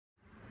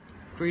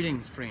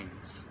Greetings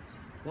friends.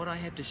 What I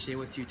have to share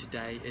with you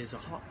today is a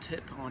hot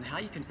tip on how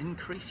you can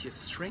increase your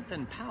strength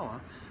and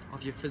power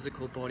of your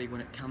physical body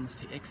when it comes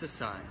to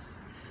exercise.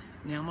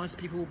 Now most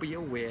people will be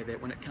aware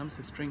that when it comes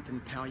to strength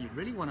and power you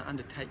really want to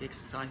undertake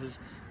exercises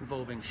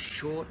involving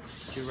short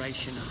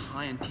duration and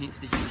high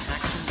intensity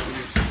contractions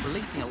where you're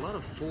releasing a lot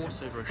of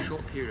force over a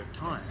short period of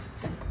time.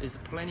 There's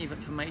plenty of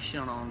information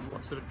on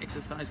what sort of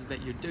exercises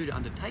that you do to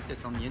undertake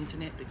this on the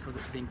internet because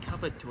it's been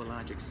covered to a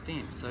large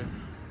extent. So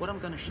what I'm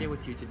going to share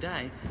with you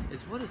today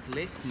is what is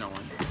less known,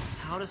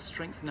 how to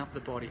strengthen up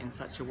the body in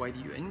such a way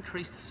that you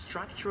increase the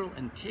structural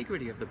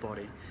integrity of the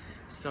body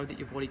so that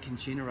your body can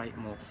generate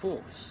more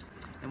force.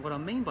 And what I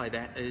mean by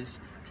that is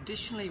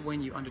traditionally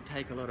when you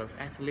undertake a lot of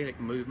athletic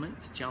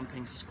movements,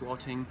 jumping,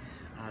 squatting,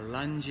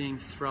 lunging,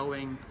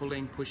 throwing,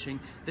 pulling, pushing,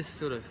 this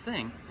sort of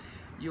thing,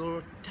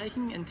 you're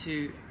taking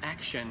into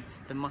action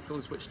the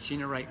muscles which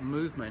generate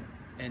movement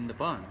in the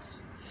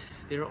bones.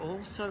 There are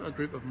also a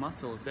group of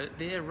muscles that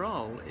their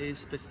role is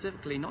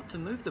specifically not to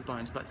move the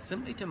bones but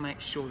simply to make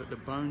sure that the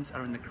bones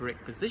are in the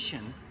correct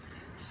position,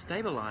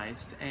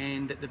 stabilized,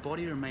 and that the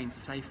body remains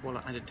safe while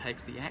it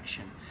undertakes the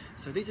action.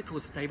 So these are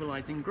called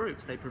stabilizing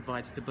groups. They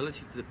provide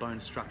stability to the bone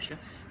structure,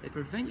 they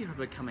prevent you from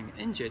becoming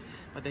injured,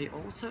 but they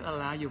also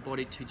allow your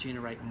body to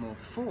generate more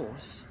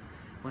force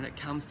when it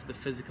comes to the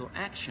physical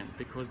action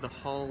because the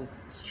whole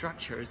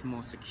structure is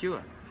more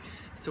secure.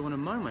 So in a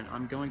moment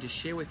I'm going to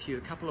share with you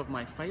a couple of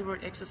my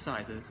favorite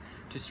exercises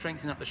to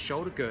strengthen up the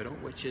shoulder girdle,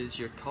 which is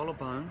your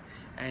collarbone,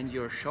 and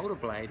your shoulder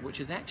blade, which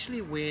is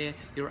actually where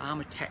your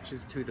arm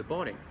attaches to the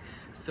body.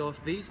 So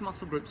if these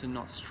muscle groups are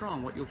not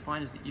strong, what you'll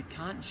find is that you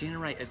can't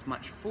generate as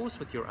much force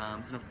with your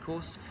arms, and of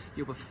course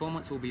your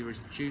performance will be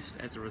reduced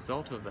as a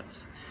result of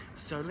this.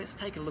 So let's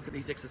take a look at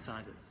these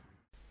exercises.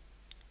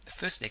 The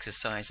first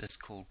exercise is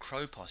called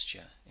crow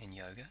posture in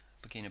yoga.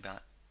 Begin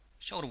about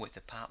shoulder width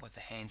apart with the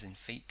hands and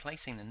feet,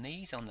 placing the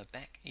knees on the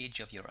back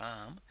edge of your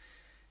arm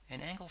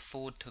and angle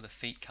forward till the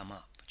feet come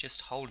up.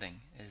 Just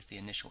holding is the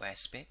initial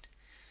aspect.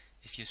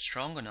 If you're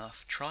strong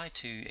enough, try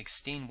to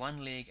extend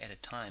one leg at a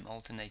time,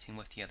 alternating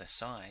with the other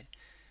side,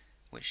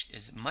 which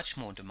is much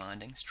more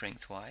demanding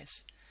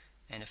strength-wise.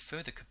 And a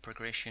further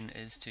progression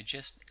is to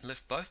just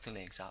lift both the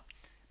legs up,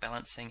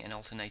 balancing and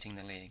alternating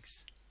the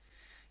legs.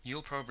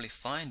 You'll probably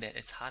find that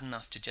it's hard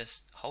enough to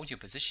just hold your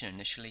position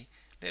initially,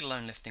 let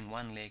alone lifting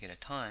one leg at a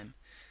time,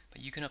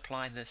 but you can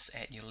apply this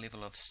at your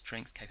level of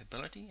strength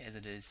capability as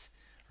it is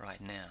right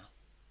now.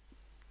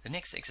 The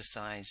next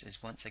exercise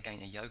is once again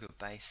a yoga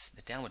base,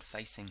 the downward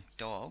facing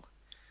dog.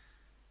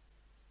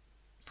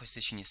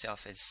 Position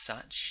yourself as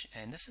such,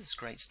 and this is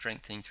great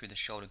strengthening through the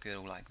shoulder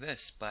girdle like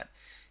this, but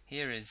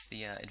here is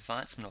the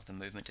advancement of the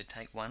movement to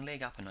take one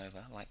leg up and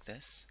over like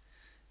this,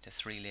 to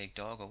three-leg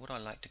dog, or what I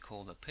like to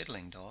call the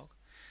piddling dog.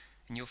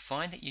 And you'll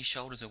find that your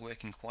shoulders are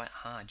working quite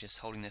hard just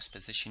holding this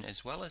position,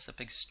 as well as a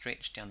big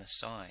stretch down the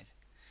side.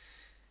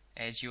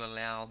 As you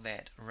allow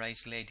that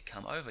raised leg to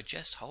come over,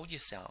 just hold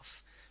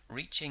yourself,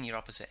 reaching your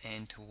opposite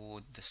hand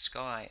toward the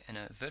sky in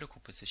a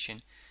vertical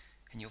position,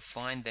 and you'll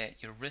find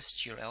that your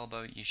wrist, your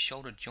elbow, your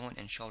shoulder joint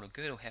and shoulder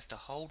girdle have to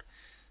hold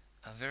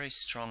a very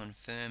strong and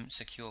firm,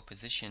 secure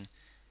position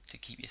to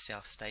keep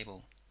yourself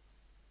stable.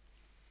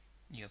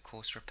 You of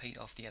course repeat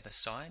off the other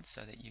side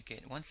so that you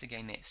get once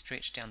again that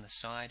stretch down the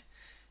side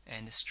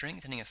and the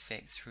strengthening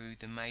effect through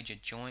the major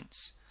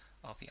joints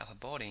of the upper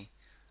body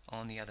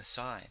on the other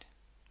side.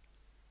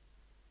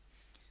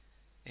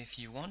 If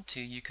you want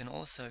to, you can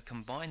also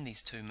combine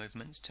these two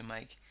movements to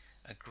make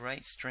a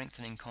great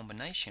strengthening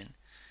combination.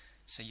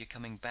 So you're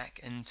coming back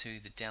into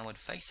the downward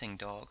facing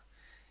dog,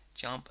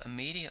 jump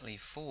immediately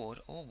forward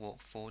or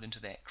walk forward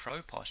into that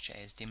crow posture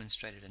as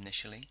demonstrated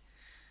initially.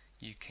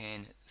 You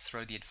can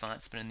throw the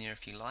advancement in there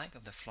if you like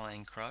of the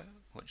flying crow,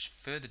 which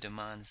further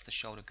demands the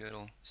shoulder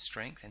girdle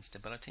strength and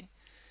stability.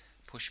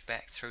 Push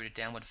back through to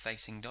downward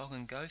facing dog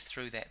and go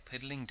through that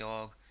piddling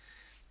dog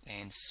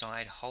and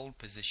side hold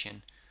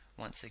position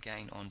once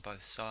again on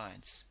both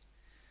sides.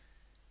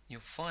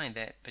 You'll find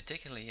that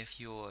particularly if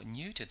you're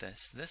new to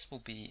this will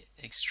be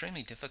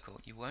extremely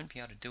difficult. You won't be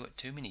able to do it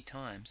too many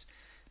times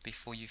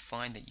before you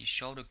find that your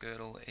shoulder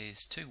girdle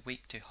is too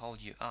weak to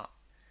hold you up.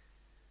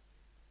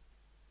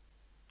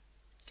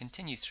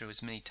 Continue through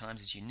as many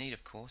times as you need,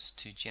 of course,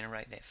 to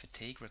generate that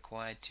fatigue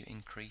required to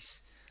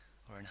increase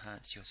or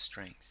enhance your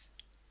strength.